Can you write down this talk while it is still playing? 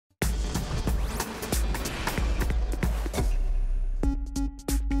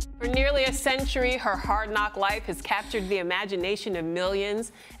For nearly a century, her hard-knock life has captured the imagination of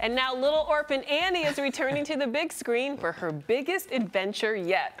millions. And now little orphan Annie is returning to the big screen for her biggest adventure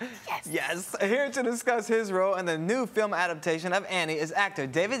yet. Yes. Here to discuss his role in the new film adaptation of Annie is actor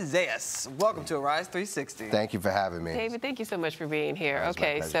David Zayas. Welcome to Arise 360. Thank you for having me. David, thank you so much for being here.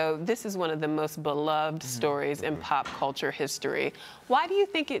 Okay, so this is one of the most beloved stories in pop culture history. Why do you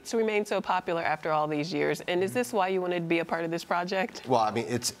think it's remained so popular after all these years? And is this why you wanted to be a part of this project? Well,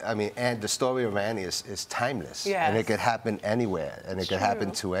 and the story of Annie is timeless. Yes. And it could happen anywhere, and it could happen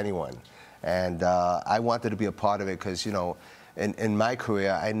to anyone. And I wanted to be a part of it because, you know, in my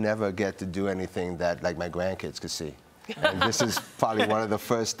career, I never get to do anything that, like, my grandkids could see. And this is probably one of the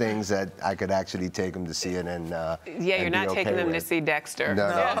first things that I could actually take them to see it and yeah, you're not taking them to see Dexter. No.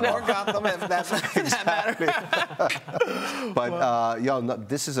 Or Gotham, if that's exactly. But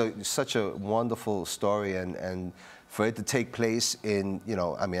this is such a wonderful story, and for it to take place in, you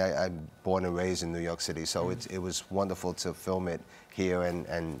know, I'm born and raised in New York City, so it was wonderful to film it here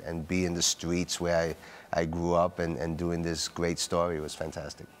and be in the streets where I grew up and doing this great story. It was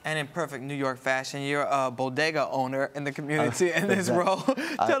fantastic. And in perfect New York fashion, you're a bodega owner in the community in this role.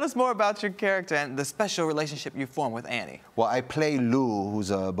 Tell us more about your character and the special relationship you form with Annie. Well, I play Lou, who's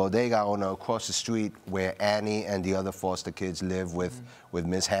a bodega owner across the street where Annie and the other foster kids live with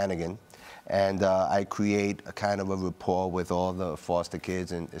Miss Hannigan. And I create a kind of a rapport with all the foster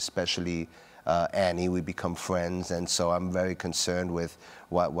kids, and especially Annie. We become friends, and so I'm very concerned with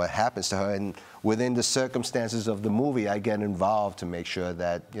what happens to her. And within the circumstances of the movie, I get involved to make sure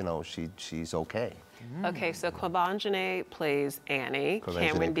that, you know, she's okay. Okay, so Kwabanjane plays Annie,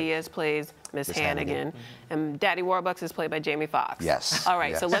 Cameron Diaz plays Miss Hannigan, and Daddy Warbucks is played by Jamie Foxx. Yes. All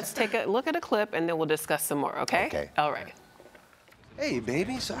right, yes. so let's take a look at a clip, and then we'll discuss some more, okay? Okay. All right. Hey,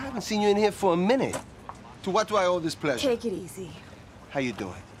 baby, so I haven't seen you in here for a minute. To what do I owe this pleasure? Take it easy. How you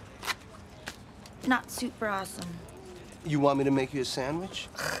doing? Not super awesome. You want me to make you a sandwich?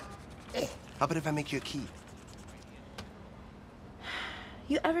 How about if I make you a key?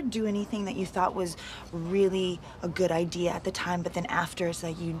 You ever do anything that you thought was really a good idea at the time, but then after it's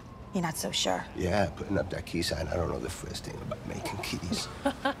like you're not so sure? Yeah, putting up that key sign, I don't know the first thing about making keys.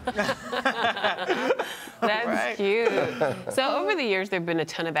 That's cute. So over the years, there have been a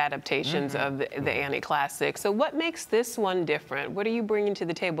ton of adaptations of the Annie classic. So what makes this one different? What are you bringing to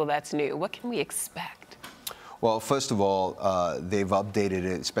the table that's new? What can we expect? Well, first of all, they've updated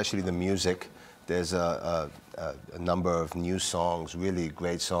it, especially the music. There's a number of new songs, really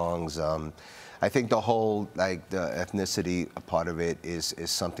great songs. I think the whole, like, the ethnicity part of it is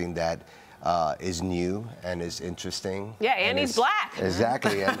something that is new and is interesting. Yeah, Annie's black.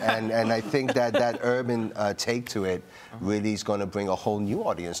 Exactly, and I think that urban take to it really is going to bring a whole new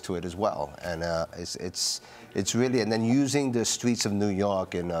audience to it as well. And it's really, and then using the streets of New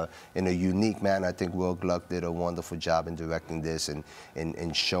York in a unique manner. I think Will Gluck did a wonderful job in directing this and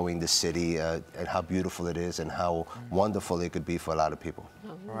in showing the city and how beautiful it is and how wonderful it could be for a lot of people.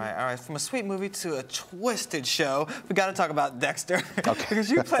 All right. From a sweet movie to a twisted show, we got to talk about Dexter. Okay.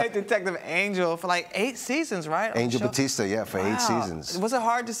 Because you played Detective Angel for like 8 seasons, right? Angel Batista, yeah, for 8 seasons. Was it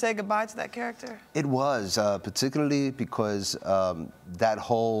hard to say goodbye to that character? It was, particularly because that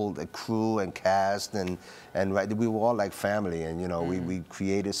whole crew and cast and we were all like family, and, you know, we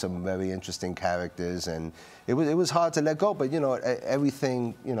created some very interesting characters, and it was hard to let go, but, you know,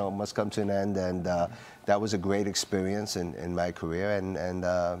 everything, you know, must come to an end, and that was a great experience in my career, and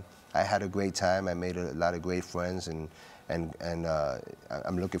I had a great time. I made a lot of great friends, and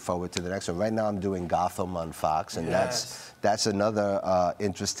I'm looking forward to the next one. Right now I'm doing Gotham on Fox, and that's another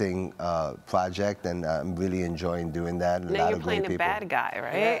interesting project, and I'm really enjoying doing that. Now you're playing a bad guy,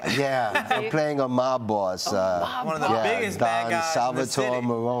 right? Yeah, I'm playing a mob boss. One of the biggest bad guys Salvatore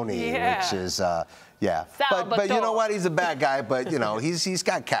Maroni, which is but you know what? He's a bad guy, but, you know, he's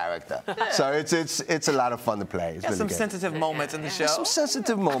got character. So it's a lot of fun to play. It's really some good. sensitive moments in the show. Some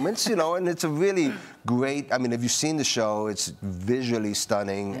sensitive moments, you know, and it's a really great. I mean, if you've seen the show, it's visually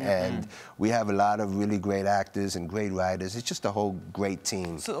stunning, and we have a lot of really great actors and great writers. It's just a whole great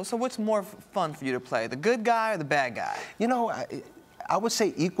team. So what's more fun for you to play, the good guy or the bad guy? You know, I would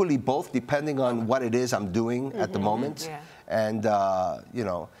say equally both, depending on what it is I'm doing at the moment. Yeah. And you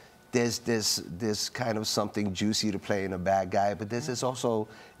know, there's kind of something juicy to play in a bad guy, but there's also,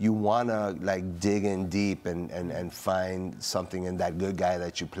 you wanna, like, dig in deep and find something in that good guy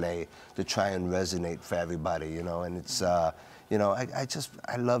that you play to try and resonate for everybody, you know. And it's you know,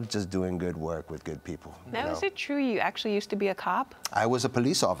 I love just doing good work with good people. Now, is it true you actually used to be a cop? I was a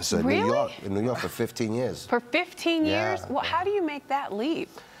police officer in New York for 15 years. For 15 years? Yeah. Well, how do you make that leap?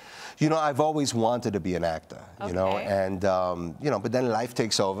 You know, I've always wanted to be an actor, you know, Okay. and, you know, but then life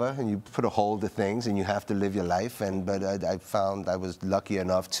takes over and you put a hold to things and you have to live your life. But I found I was lucky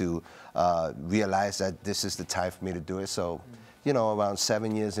enough to realize that this is the time for me to do it. So, you know, around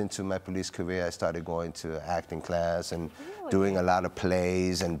 7 years into my police career, I started going to acting class and doing a lot of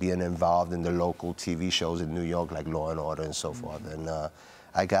plays and being involved in the local TV shows in New York, like Law and Order and so forth. And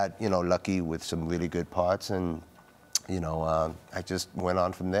I got, you know, lucky with some really good parts, and you know, I just went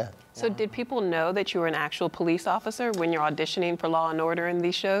on from there. So did people know that you were an actual police officer when you're auditioning for Law and Order in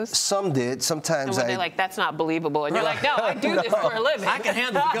these shows? Some did. Sometimes And were they like, that's not believable? And you're like, no, I do this for a living. I can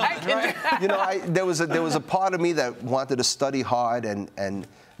handle the gun, right? You know, there was a part of me that wanted to study hard and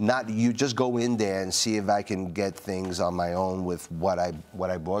not you just go in there and see if I can get things on my own with what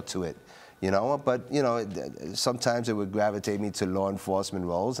I brought to it. You know, but you know, sometimes it would gravitate me to law enforcement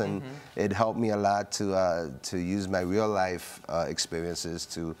roles, and it helped me a lot to use my real life experiences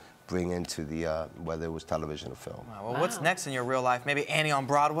to bring into the whether it was television or film. Well, what's next in your real life? Maybe Annie on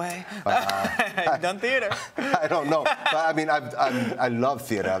Broadway? You've done theater. I don't know, but I mean, I love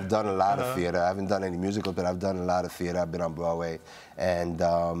theater. I've done a lot of theater. I haven't done any musicals, but I've done a lot of theater. I've been on Broadway, and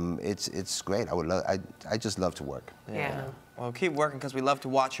it's great. I just love to work. Yeah. Well, keep working because we love to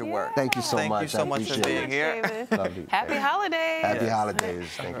watch your work. Thank you so much. Thank you so much for being here. Lovely. Happy holidays. Happy holidays.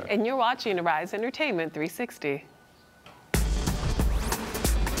 Thank you. And you're watching Rise Entertainment 360.